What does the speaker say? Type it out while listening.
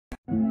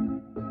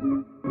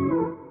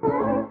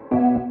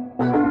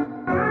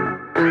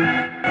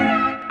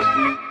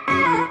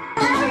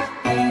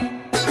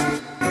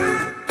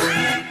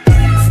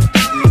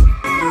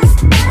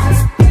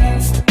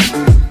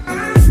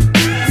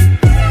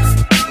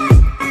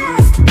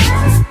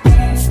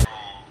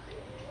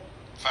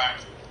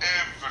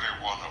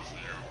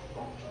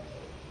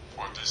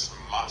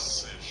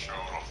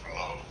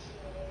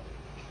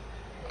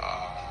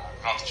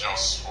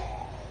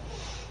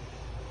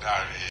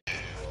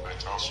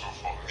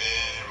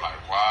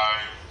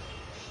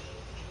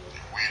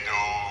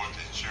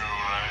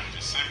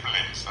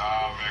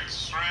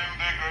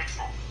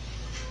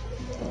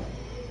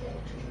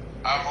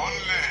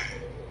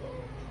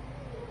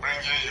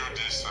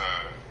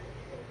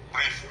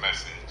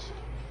message.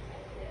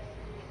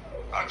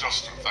 Not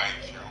just to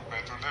thank you,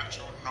 but to let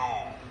you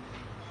know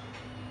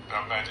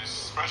that by the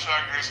special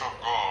grace of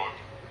God,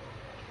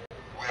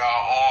 we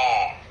are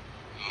all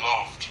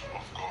loved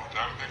of God.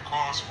 And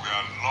because we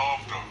are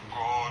loved of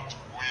God,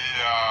 we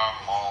are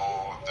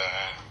more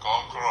than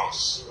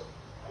conquerors.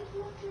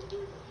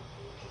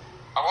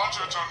 I want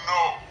you to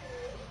know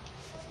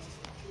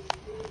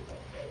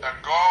that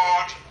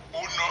God,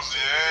 who knows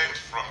the end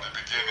from the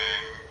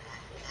beginning,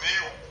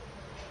 knew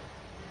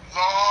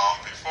long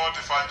before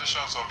the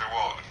foundations of the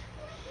world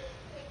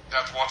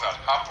that what had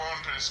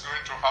happened is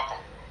going to happen.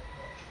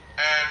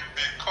 And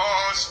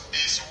because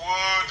his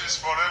word is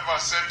forever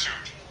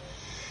settled,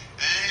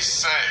 he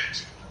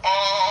said,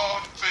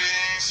 all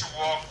things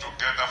work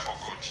together for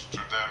good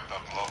to them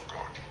that love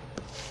God.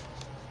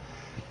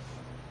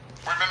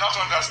 We may not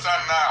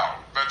understand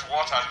now, but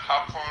what had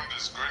happened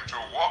is going to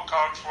work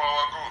out for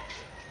our good.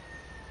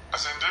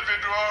 As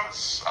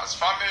individuals, as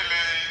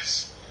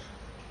families,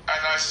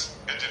 and as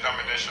a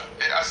denomination.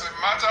 As a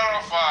matter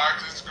of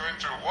fact, it's going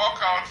to work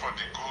out for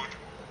the good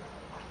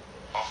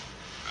of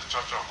the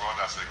Church of God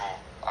as a whole.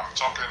 I'm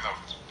talking of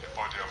the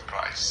body of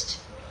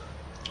Christ.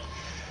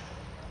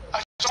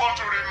 I just want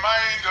to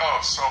remind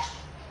us of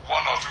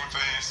one or two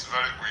things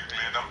very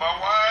quickly. Number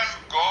one,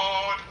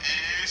 God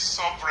is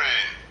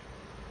sovereign.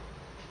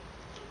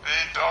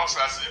 He does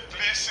as he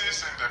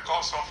pleases in the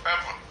course of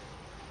heaven.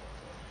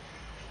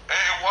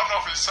 In one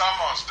of his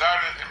sermons,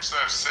 David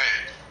himself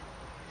said,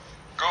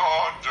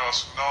 God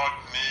does not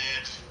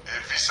need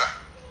a visa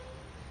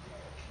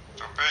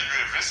to pay you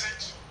a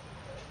visit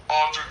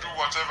or to do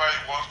whatever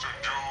he wants to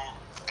do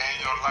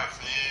in your life.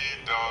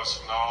 He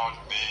does not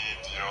need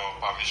your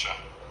permission.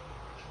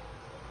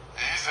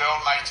 He is the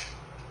Almighty.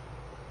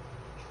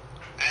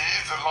 He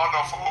is the Lord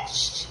of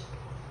hosts.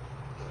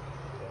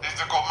 He is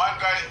the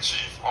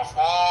commander-in-chief of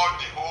all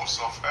the hosts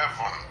of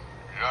heaven.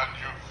 And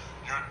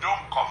you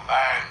don't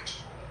command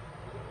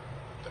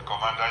the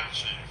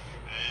commander-in-chief.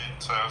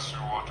 He tells you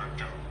what to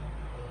do.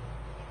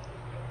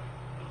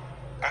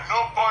 And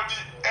nobody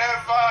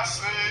ever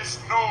says,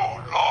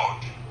 no,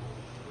 Lord.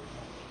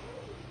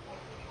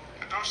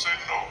 You don't say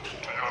no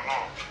to your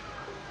Lord.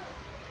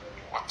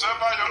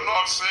 Whatever your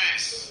Lord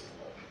says,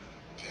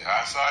 the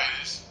answer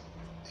is,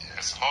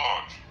 yes,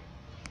 Lord.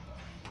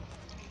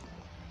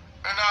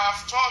 And I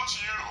have taught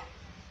you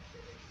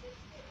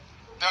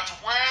that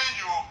when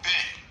you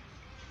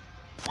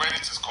obey, when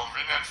it is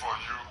convenient for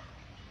you,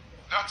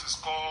 that is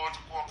called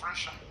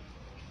cooperation.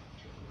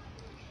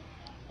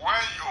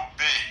 When you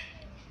obey,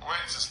 when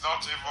it is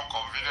not even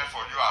convenient for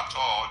you at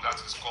all, that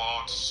is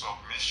called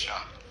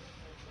submission.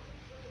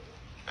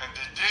 And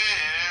the day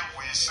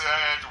we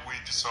said we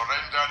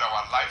surrendered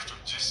our life to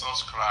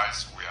Jesus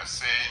Christ, we are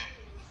saying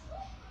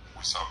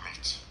we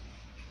submit.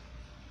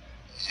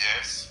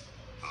 Yes,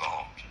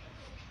 Lord.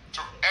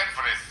 To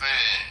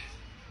everything.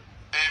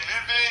 In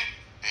living,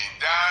 in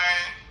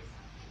dying,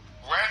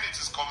 when it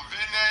is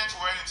convenient,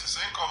 when it is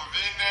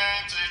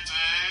inconvenient, it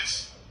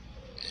is,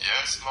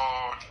 yes,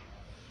 Lord.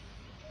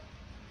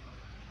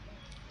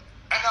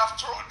 And I've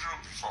told you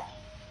before,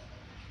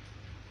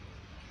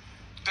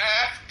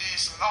 death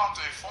is not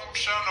a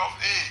function of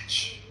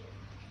age.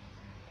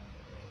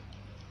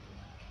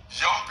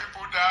 Young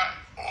people die,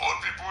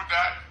 old people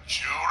die,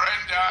 children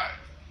die.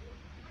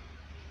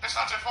 It's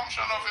not a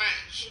function of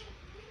age.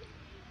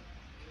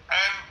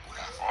 And we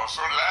have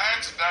also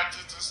learned that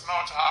it is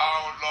not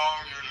how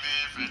long you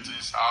live, it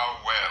is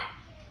how well.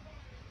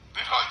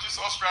 The Lord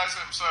Jesus Christ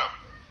himself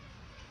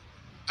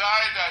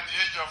died at the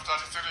age of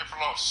 33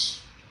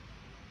 plus.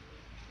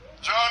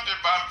 John the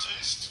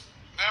Baptist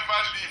never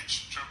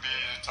lived to be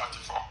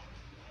 34.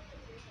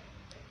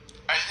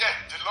 And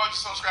yet, the Lord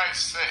Jesus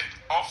Christ said,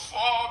 of 4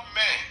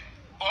 men,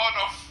 born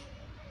of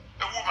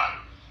a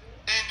woman,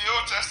 in the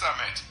Old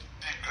Testament,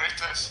 the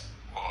greatest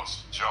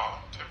was John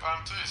the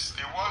Baptist.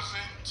 He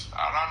wasn't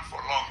around for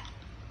long.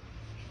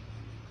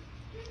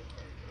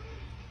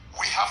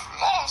 We have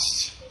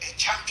lost a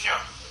champion.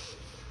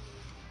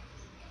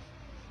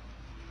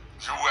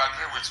 You will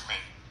agree with me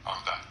on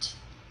that.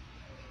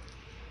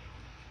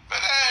 But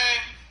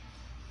then,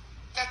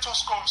 let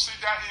us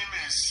consider him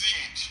a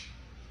seed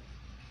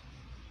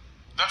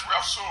that we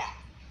have sown.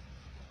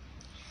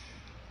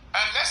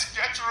 And let's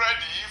get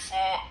ready for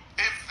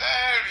a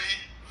very,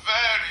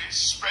 very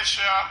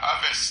special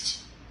harvest.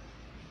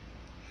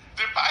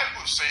 The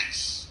Bible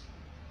says,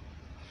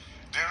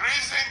 the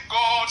reason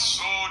God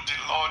sowed the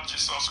Lord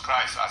Jesus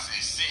Christ as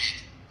a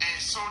seed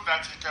is so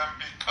that he can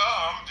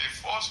become the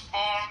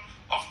firstborn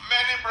of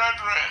many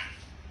brethren.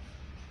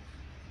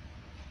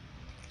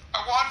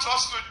 I want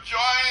us to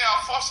join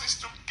our forces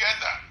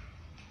together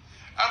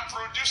and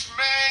produce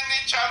many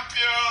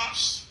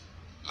champions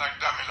like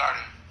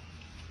Damilare.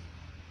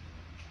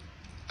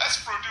 Let's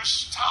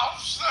produce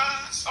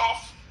thousands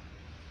of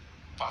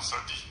Pastor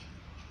D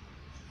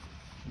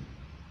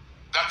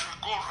that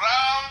will go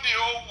round the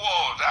whole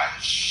world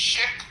and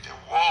shake the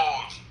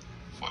world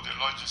for the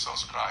Lord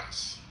Jesus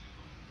Christ.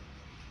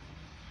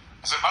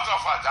 As a matter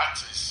of fact, that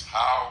is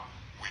how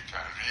we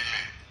can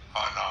really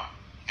honor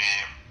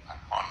him and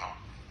honor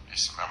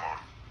his memory.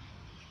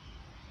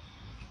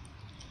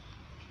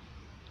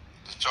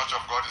 The church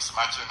of God is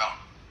marching on.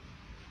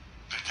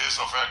 The gates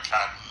of hell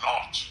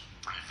cannot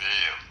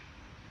prevail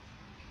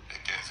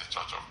against the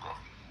church of God.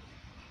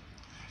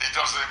 It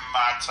doesn't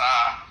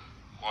matter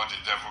what the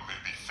devil may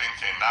be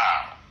thinking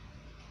now.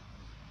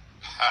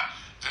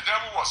 The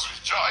devil was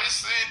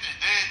rejoicing the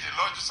day the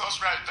Lord Jesus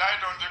Christ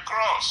died on the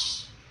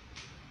cross.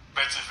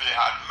 But if he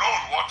had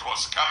known what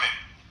was coming,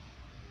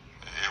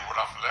 he would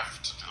have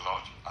left the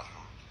Lord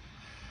alone.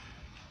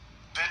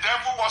 The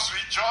devil was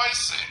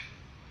rejoicing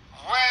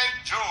when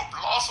Job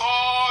lost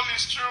all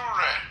his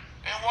children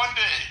in one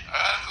day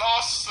and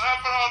lost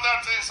several other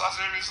things as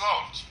a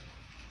result.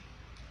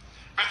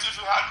 But if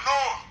he had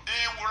known,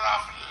 he would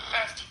have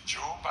left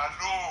Job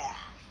alone.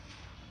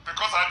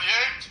 Because at the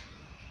end,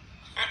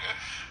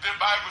 the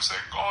Bible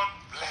said God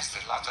blessed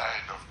the latter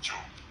end of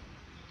Job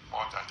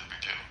more than the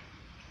beginning.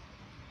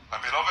 My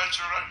beloved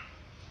children,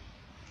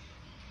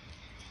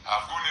 I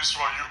have good news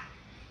for you.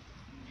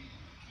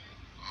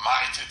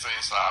 Mighty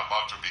things are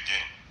about to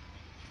begin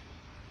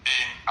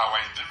in our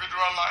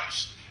individual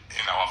lives,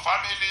 in our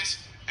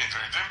families, in the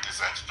redeemed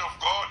Church of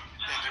God,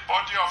 in the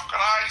body of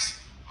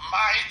Christ.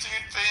 Mighty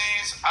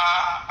things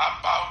are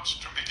about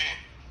to begin.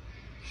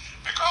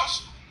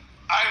 Because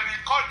I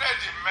recorded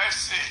the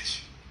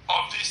message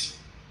of this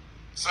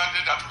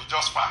Sunday that we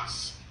just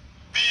passed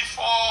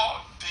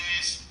before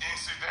this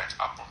incident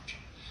happened.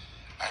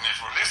 And if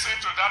you listen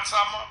to that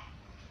sermon,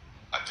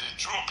 at the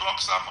 2 o'clock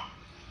sermon,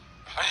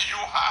 and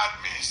you heard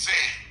me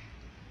say,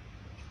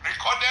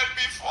 recorded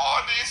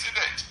before the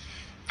incident,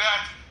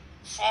 that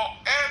for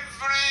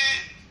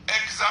every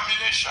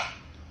examination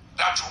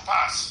that you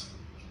pass,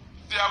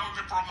 there will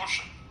be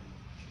promotion.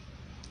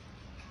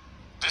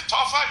 The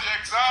tougher the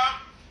exam,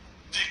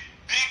 the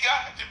bigger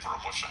the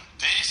promotion.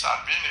 This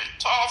has been a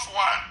tough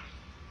one,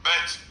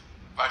 but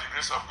by the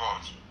grace of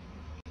God,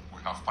 we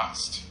have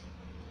passed.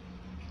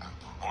 And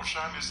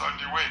promotion is on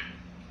the way.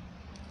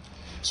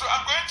 So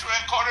I'm going to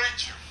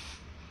encourage you.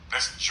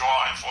 Let's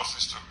join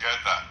forces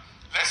together.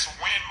 Let's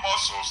win more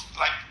souls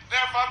like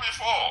never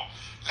before.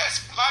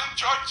 Let's plant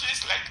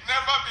churches like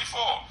never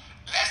before.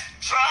 Let's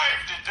drive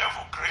the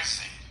devil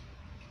crazy.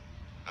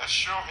 Let's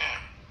show him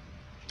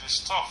the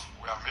stuff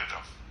we are made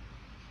of.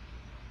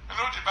 You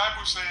know, the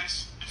Bible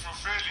says, if you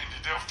fail in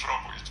the day of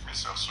trouble, it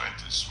means your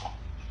strength is small.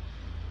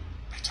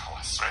 But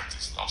our strength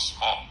is not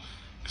small.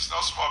 It's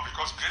not small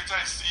because greater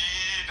is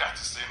he that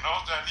is in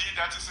us than he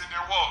that is in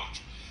the world.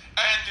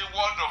 And the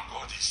word of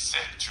God is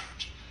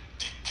settled.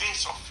 The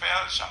gates of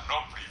hell shall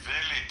not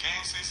prevail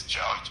against his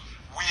church.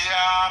 We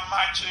are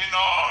marching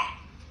on.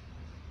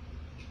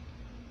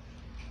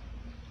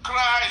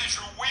 Cry if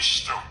you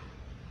wish to,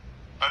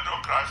 but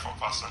don't cry for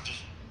Pastor D,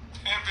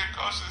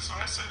 because he's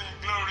resting in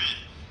glory.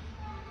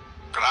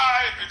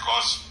 Cry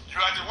because you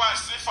are the one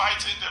still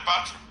fighting the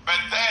battle,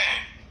 but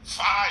then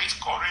fight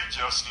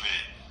courageously,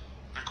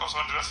 because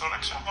on the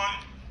resurrection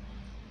morning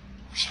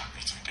we shall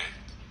meet again.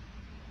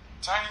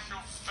 Thank you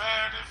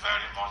very,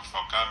 very much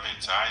for coming.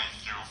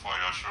 Thank you for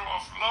your show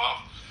of love.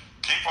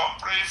 Keep on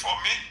praying for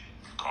me,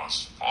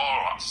 because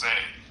Paul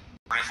said,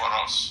 pray for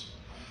us.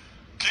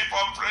 Keep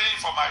on praying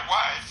for my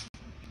wife.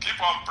 Keep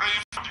on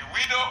praying for the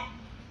widow.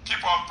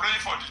 Keep on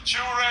praying for the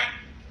children.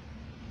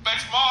 But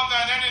more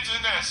than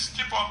anything else,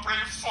 keep on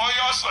praying for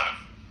yourself,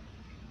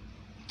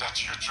 that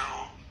you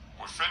too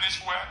will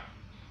finish well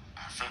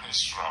and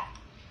finish strong,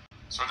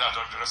 so that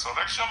on the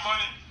resurrection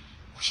morning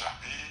we shall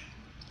be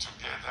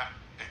together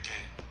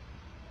again.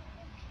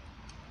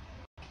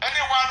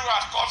 Anyone who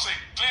has caught a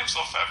glimpse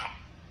of heaven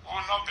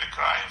will not be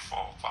crying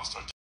for Pastor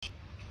D,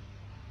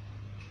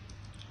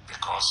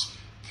 because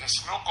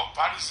there's no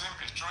comparison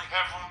between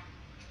heaven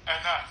and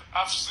earth.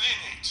 I've seen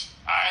it.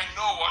 I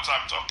know what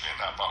I'm talking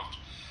about.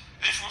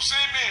 If you see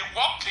me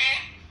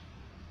walking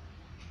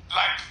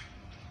like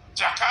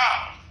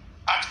jackal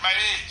at my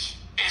age,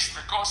 it's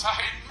because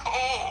I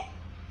know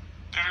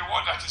the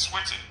reward that is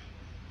waiting.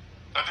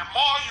 That the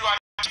more you are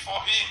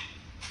for him,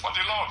 for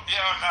the Lord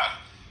here on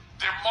earth,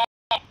 the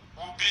more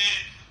will be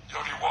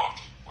your reward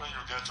when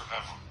you get to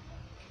heaven.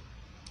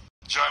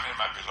 Join me,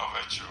 my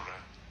beloved children.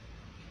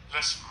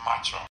 Let's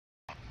march on.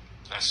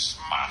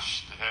 Let's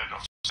smash the head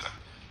of Satan.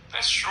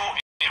 Let's show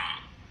him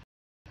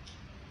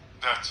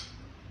that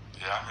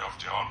the army of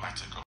the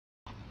Almighty God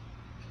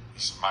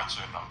is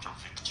marching on to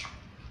victory.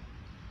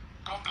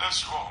 God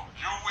bless you all.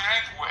 You will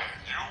end well.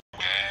 You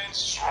will end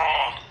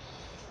strong.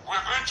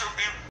 We're going to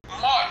be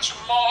much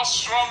more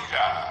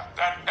stronger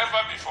than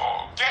ever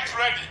before. Get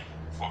ready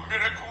for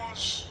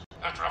miracles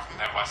that you have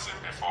never seen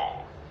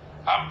before,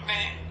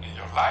 happening in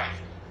your life,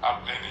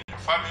 happening in your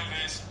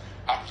families,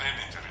 happening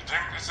in the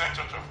redeemed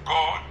Church of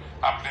God,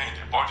 happening in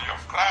the body of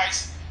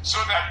Christ,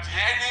 so that the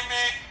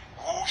enemy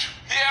will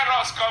hear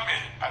us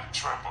coming and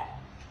tremble.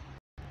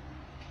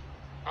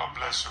 God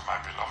bless you, my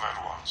beloved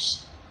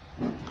ones.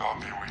 God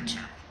be with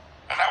you.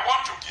 And I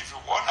want to give you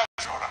one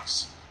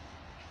assurance.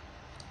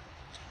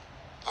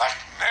 Like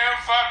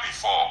never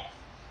before.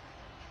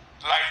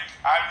 Like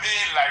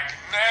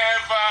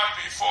never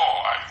before.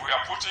 And we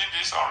are putting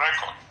this on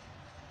record.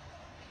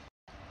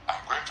 I'm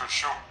to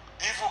show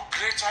even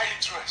greater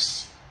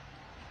interest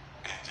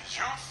in the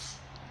youth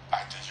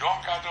and the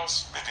young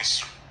adults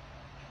ministry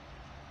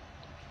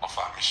of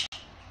our mission.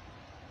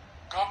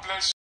 God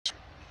bless you.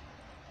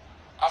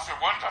 Have a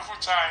wonderful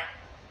time.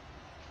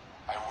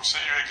 I will see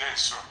you again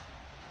soon.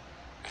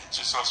 In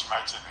Jesus'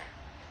 mighty name.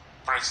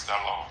 Praise the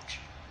Lord.